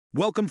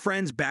Welcome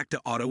friends back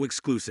to Auto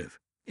Exclusive.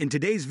 In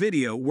today's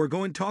video, we're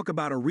going to talk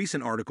about a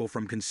recent article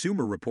from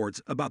Consumer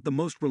Reports about the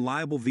most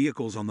reliable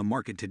vehicles on the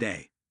market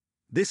today.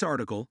 This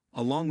article,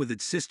 along with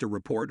its sister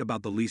report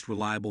about the least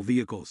reliable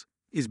vehicles,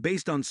 is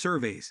based on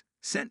surveys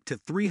sent to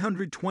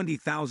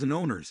 320,000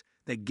 owners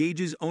that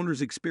gauges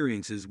owners'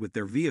 experiences with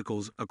their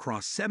vehicles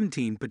across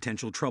 17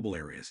 potential trouble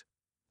areas.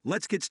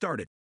 Let's get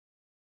started.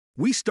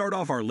 We start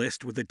off our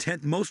list with the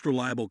 10th most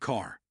reliable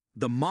car,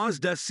 the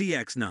Mazda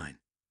CX-9.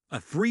 A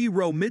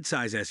three-row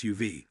midsize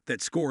SUV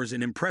that scores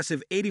an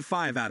impressive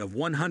 85 out of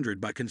 100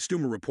 by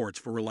Consumer Reports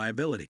for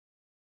reliability.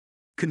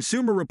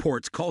 Consumer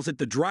Reports calls it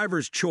the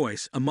driver's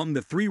choice among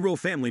the three-row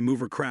family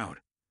mover crowd.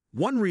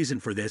 One reason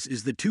for this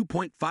is the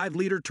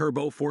 2.5-liter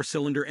turbo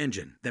four-cylinder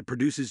engine that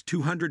produces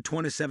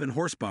 227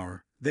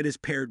 horsepower that is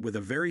paired with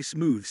a very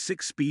smooth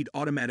 6-speed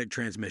automatic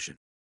transmission.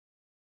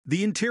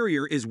 The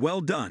interior is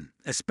well done,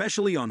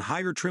 especially on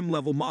higher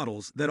trim-level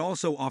models that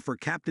also offer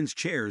captain's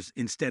chairs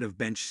instead of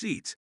bench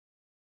seats.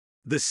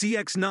 The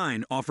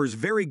CX-9 offers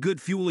very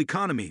good fuel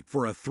economy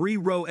for a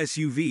three-row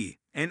SUV,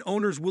 and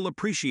owners will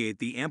appreciate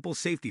the ample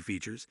safety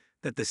features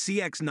that the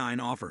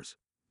CX-9 offers,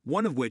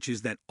 one of which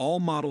is that all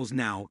models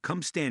now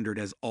come standard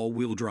as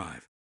all-wheel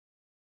drive.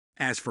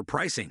 As for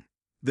pricing,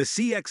 the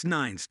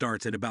CX-9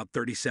 starts at about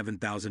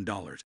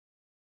 $37,000.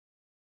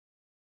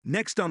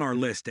 Next on our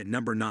list at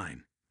number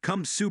 9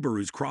 comes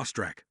Subaru's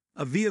Crosstrek,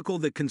 a vehicle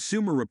that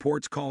Consumer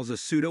Reports calls a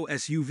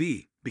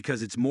pseudo-SUV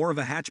because it's more of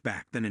a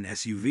hatchback than an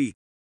SUV.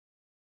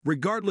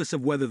 Regardless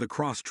of whether the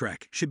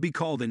Crosstrek should be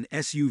called an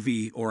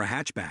SUV or a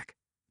hatchback,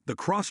 the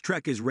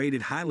Crosstrek is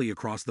rated highly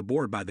across the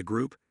board by the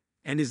group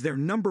and is their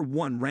number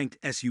 1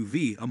 ranked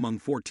SUV among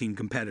 14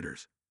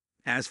 competitors.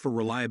 As for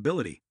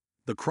reliability,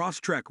 the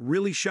Crosstrek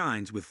really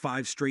shines with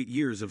 5 straight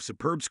years of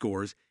superb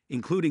scores,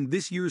 including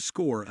this year's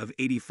score of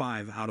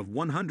 85 out of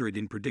 100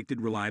 in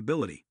predicted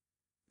reliability.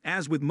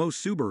 As with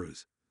most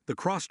Subarus, the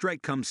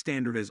Crosstrek comes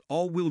standard as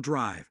all-wheel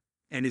drive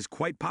and is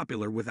quite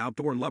popular with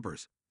outdoor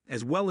lovers,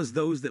 as well as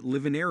those that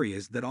live in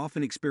areas that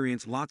often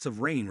experience lots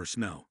of rain or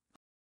snow.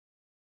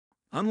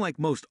 Unlike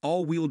most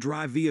all-wheel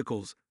drive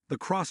vehicles, the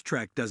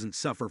Crosstrek doesn't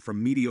suffer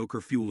from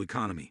mediocre fuel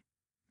economy,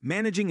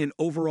 managing an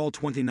overall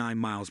 29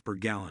 miles per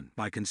gallon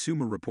by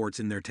Consumer Reports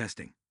in their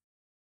testing.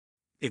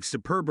 If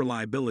superb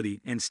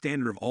reliability and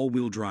standard of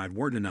all-wheel drive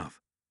weren't enough,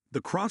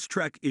 the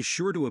Crosstrek is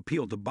sure to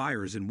appeal to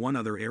buyers in one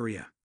other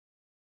area.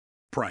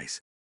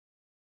 Price.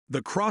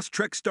 The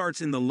Crosstrek starts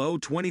in the low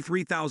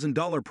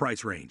 $23,000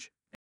 price range.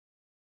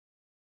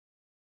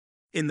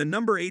 In the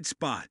number 8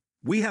 spot,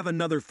 we have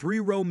another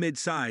three-row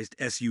mid-sized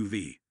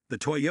SUV, the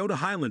Toyota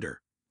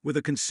Highlander, with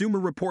a Consumer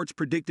Reports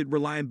predicted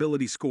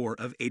reliability score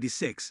of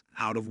 86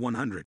 out of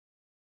 100.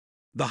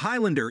 The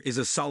Highlander is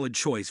a solid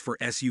choice for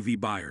SUV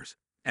buyers,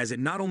 as it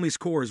not only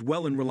scores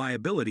well in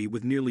reliability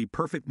with nearly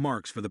perfect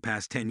marks for the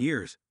past 10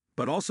 years,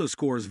 but also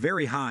scores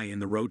very high in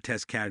the road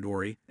test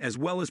category as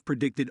well as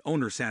predicted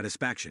owner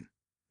satisfaction.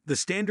 The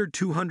standard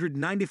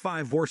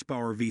 295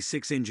 horsepower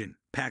V6 engine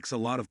packs a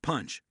lot of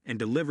punch and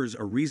delivers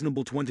a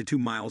reasonable 22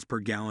 miles per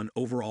gallon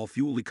overall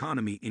fuel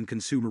economy in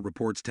Consumer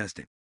Reports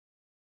testing.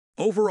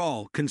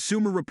 Overall,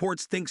 Consumer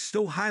Reports thinks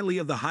so highly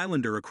of the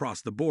Highlander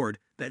across the board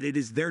that it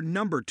is their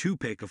number 2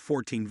 pick of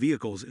 14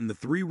 vehicles in the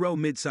three-row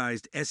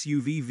mid-sized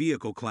SUV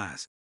vehicle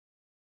class.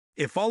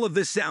 If all of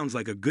this sounds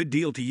like a good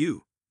deal to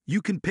you,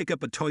 you can pick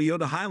up a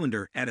Toyota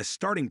Highlander at a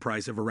starting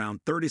price of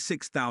around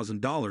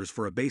 $36,000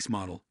 for a base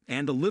model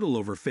and a little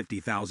over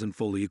 $50,000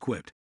 fully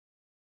equipped.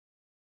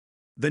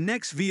 The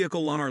next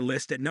vehicle on our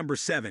list at number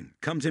 7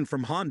 comes in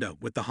from Honda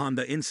with the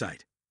Honda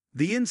Insight.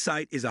 The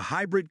Insight is a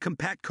hybrid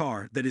compact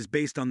car that is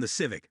based on the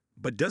Civic,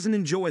 but doesn't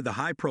enjoy the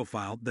high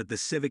profile that the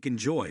Civic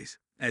enjoys,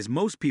 as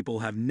most people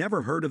have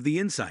never heard of the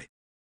Insight.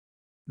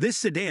 This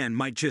sedan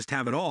might just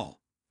have it all.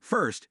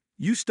 First,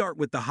 you start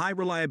with the high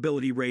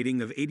reliability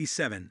rating of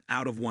 87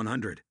 out of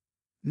 100.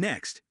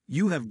 Next,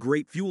 you have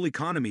great fuel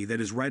economy that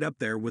is right up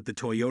there with the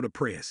Toyota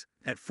Prius,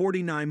 at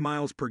 49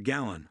 miles per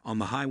gallon on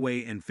the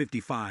highway and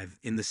 55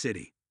 in the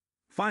city.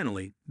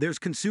 Finally, there's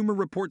Consumer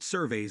Reports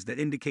surveys that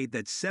indicate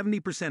that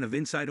 70% of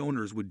Insight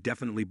owners would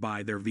definitely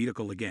buy their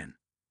vehicle again.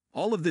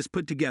 All of this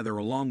put together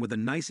along with a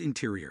nice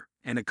interior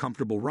and a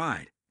comfortable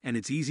ride, and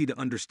it's easy to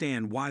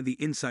understand why the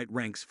Insight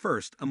ranks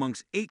first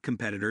amongst 8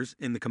 competitors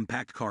in the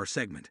compact car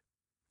segment.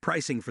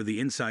 Pricing for the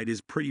Insight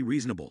is pretty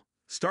reasonable,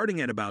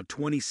 starting at about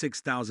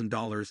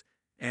 $26,000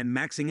 and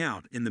maxing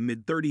out in the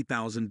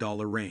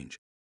mid-$30,000 range.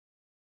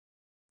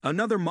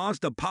 Another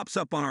Mazda pops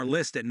up on our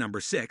list at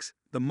number 6,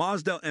 the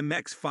Mazda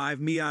MX-5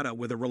 Miata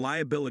with a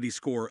reliability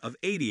score of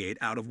 88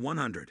 out of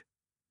 100.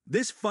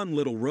 This fun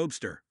little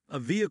roadster, a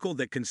vehicle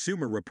that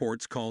Consumer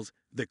Reports calls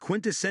the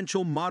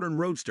quintessential modern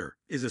roadster,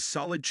 is a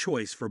solid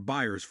choice for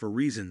buyers for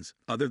reasons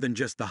other than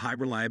just the high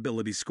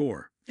reliability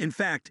score. In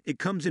fact, it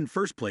comes in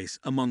first place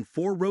among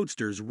 4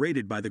 roadsters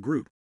rated by the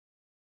group.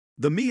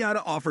 The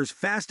Miata offers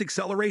fast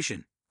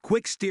acceleration,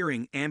 quick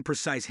steering, and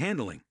precise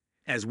handling,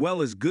 as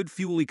well as good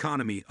fuel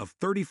economy of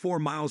 34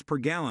 miles per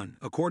gallon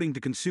according to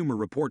Consumer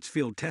Reports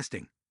field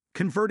testing.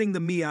 Converting the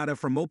Miata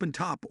from open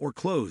top or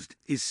closed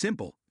is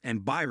simple,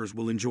 and buyers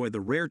will enjoy the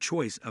rare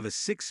choice of a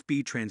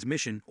 6-speed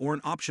transmission or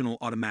an optional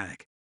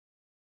automatic.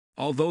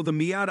 Although the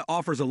Miata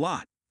offers a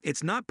lot,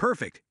 it's not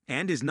perfect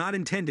and is not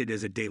intended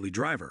as a daily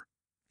driver.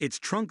 Its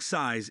trunk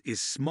size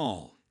is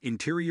small,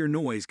 interior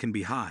noise can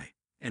be high,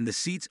 and the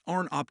seats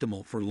aren't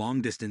optimal for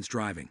long-distance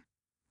driving.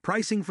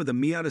 Pricing for the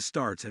Miata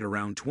starts at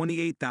around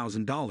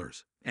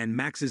 $28,000 and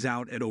maxes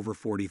out at over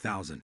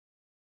 $40,000.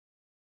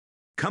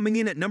 Coming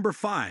in at number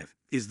 5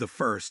 is the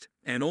first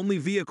and only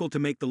vehicle to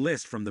make the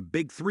list from the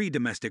big 3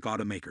 domestic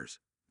automakers,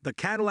 the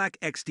Cadillac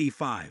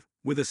XT5,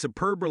 with a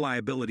superb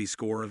reliability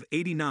score of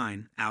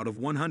 89 out of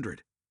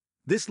 100.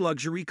 This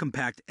luxury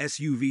compact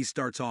SUV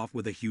starts off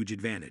with a huge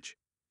advantage: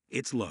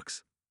 its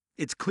looks.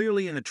 It's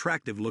clearly an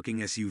attractive-looking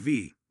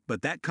SUV,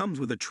 but that comes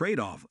with a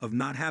trade-off of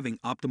not having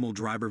optimal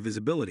driver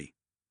visibility.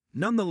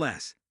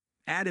 Nonetheless,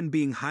 add in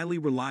being highly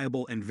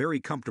reliable and very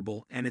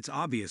comfortable, and it's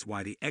obvious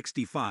why the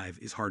XT5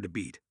 is hard to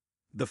beat.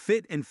 The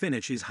fit and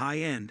finish is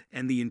high-end,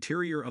 and the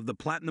interior of the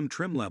platinum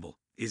trim level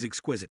is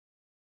exquisite.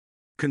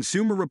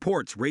 Consumer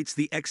Reports rates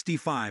the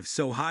XT5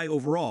 so high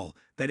overall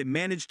that it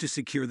managed to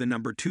secure the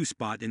number 2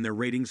 spot in their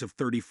ratings of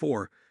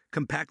 34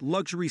 compact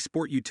luxury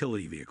sport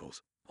utility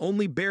vehicles,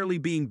 only barely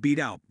being beat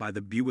out by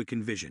the Buick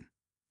Envision.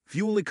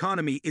 Fuel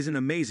economy isn't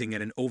amazing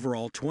at an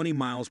overall 20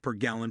 miles per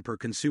gallon per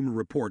Consumer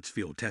Reports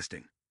field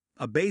testing.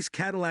 A base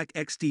Cadillac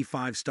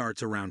XT5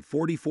 starts around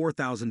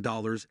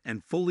 $44,000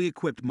 and fully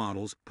equipped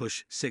models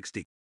push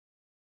 $60,000.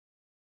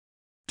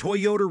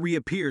 Toyota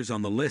reappears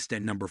on the list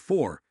at number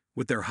 4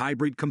 with their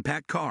hybrid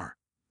compact car,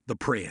 the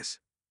Prius.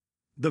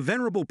 The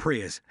venerable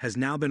Prius has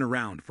now been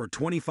around for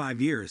 25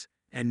 years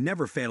and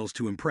never fails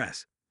to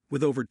impress,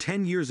 with over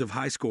 10 years of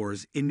high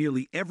scores in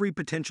nearly every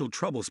potential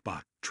trouble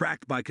spot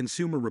tracked by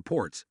Consumer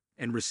Reports,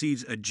 and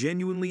receives a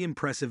genuinely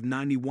impressive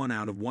 91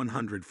 out of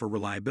 100 for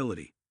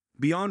reliability.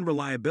 Beyond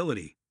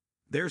reliability,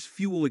 there's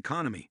fuel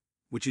economy,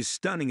 which is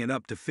stunning at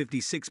up to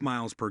 56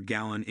 miles per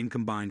gallon in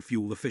combined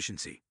fuel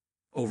efficiency.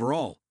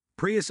 Overall,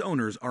 Prius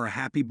owners are a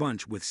happy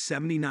bunch, with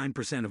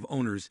 79% of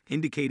owners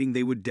indicating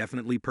they would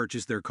definitely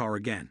purchase their car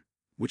again,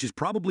 which is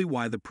probably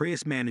why the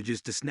Prius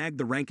manages to snag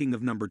the ranking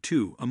of number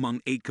 2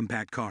 among 8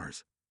 compact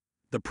cars.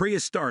 The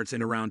Prius starts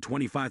at around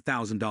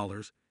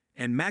 $25,000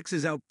 and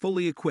maxes out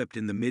fully equipped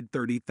in the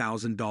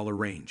mid-$30,000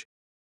 range.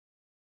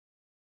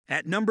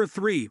 At number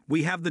 3,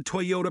 we have the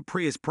Toyota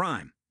Prius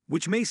Prime,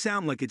 which may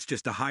sound like it's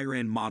just a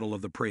higher-end model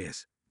of the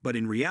Prius, but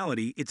in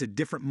reality it's a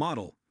different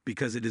model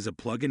because it is a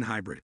plug-in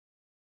hybrid.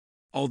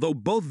 Although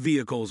both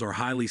vehicles are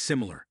highly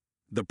similar,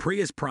 the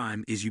Prius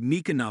Prime is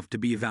unique enough to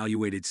be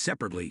evaluated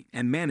separately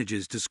and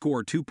manages to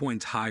score 2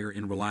 points higher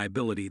in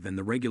reliability than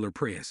the regular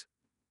Prius,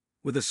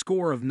 with a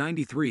score of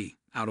 93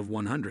 out of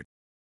 100.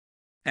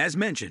 As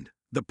mentioned,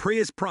 the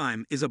Prius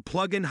Prime is a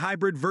plug-in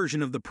hybrid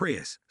version of the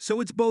Prius, so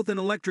it's both an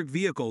electric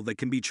vehicle that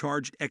can be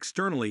charged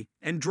externally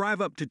and drive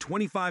up to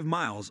 25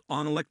 miles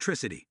on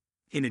electricity.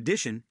 In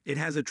addition, it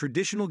has a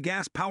traditional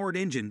gas-powered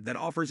engine that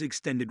offers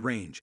extended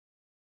range.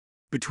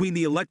 Between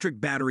the electric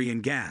battery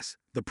and gas,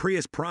 the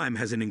Prius Prime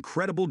has an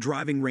incredible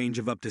driving range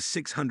of up to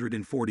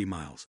 640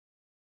 miles.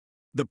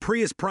 The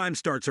Prius Prime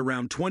starts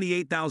around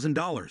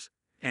 $28,000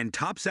 and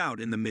tops out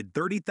in the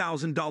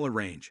mid-$30,000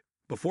 range,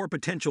 before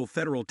potential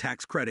federal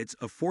tax credits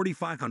of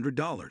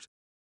 $4,500.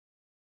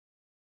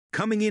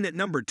 Coming in at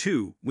number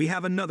 2, we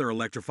have another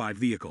electrified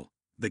vehicle,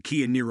 the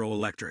Kia Niro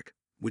Electric,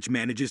 which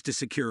manages to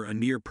secure a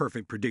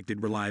near-perfect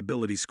predicted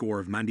reliability score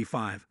of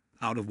 95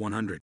 out of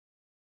 100.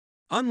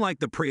 Unlike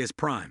the Prius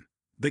Prime,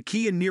 the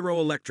Kia Niro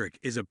Electric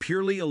is a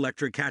purely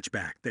electric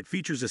hatchback that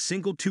features a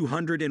single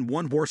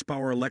 201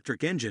 horsepower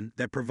electric engine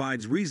that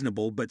provides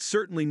reasonable but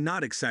certainly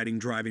not exciting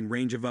driving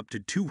range of up to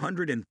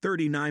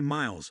 239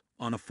 miles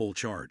on a full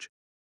charge.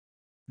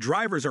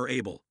 Drivers are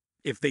able,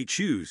 if they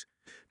choose,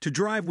 to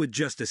drive with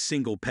just a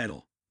single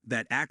pedal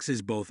that acts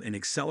as both an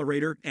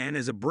accelerator and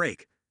as a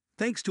brake,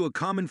 thanks to a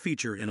common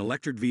feature in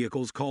electric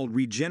vehicles called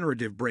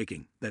regenerative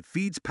braking that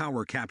feeds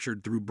power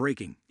captured through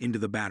braking into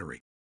the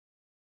battery.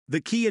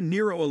 The Kia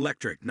Niro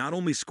Electric not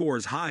only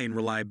scores high in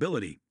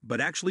reliability,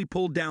 but actually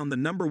pulled down the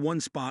number 1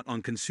 spot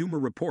on Consumer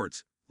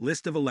Reports'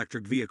 list of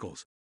electric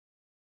vehicles.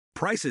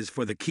 Prices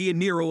for the Kia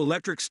Niro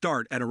Electric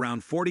start at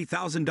around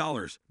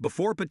 $40,000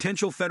 before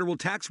potential federal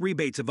tax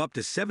rebates of up to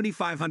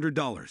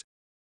 $7,500.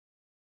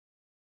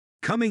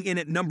 Coming in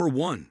at number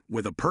 1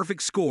 with a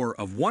perfect score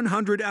of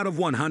 100 out of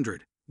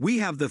 100, we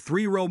have the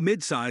 3-row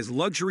midsize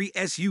luxury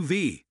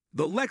SUV,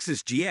 the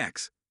Lexus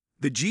GX.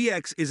 The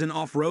GX is an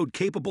off-road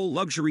capable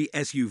luxury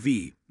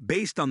SUV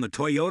based on the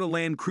Toyota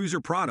Land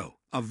Cruiser Prado,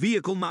 a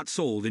vehicle not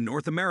sold in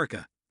North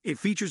America. It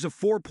features a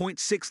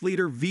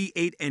 4.6-liter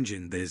V8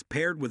 engine that is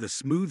paired with a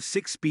smooth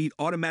 6-speed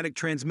automatic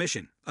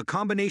transmission, a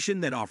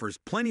combination that offers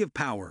plenty of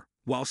power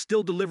while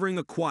still delivering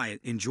a quiet,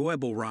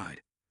 enjoyable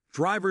ride.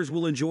 Drivers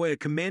will enjoy a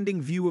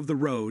commanding view of the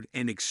road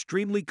and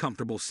extremely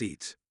comfortable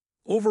seats.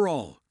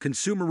 Overall,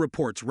 Consumer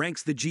Reports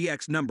ranks the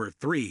GX number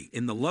 3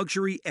 in the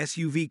luxury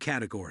SUV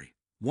category.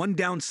 One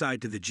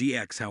downside to the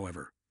GX,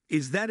 however,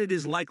 is that it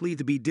is likely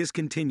to be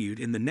discontinued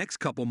in the next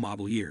couple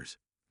model years.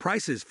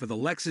 Prices for the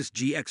Lexus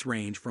GX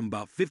range from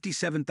about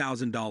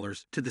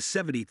 $57,000 to the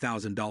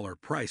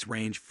 $70,000 price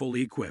range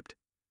fully equipped.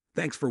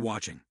 Thanks for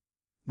watching.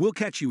 We'll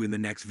catch you in the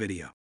next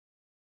video.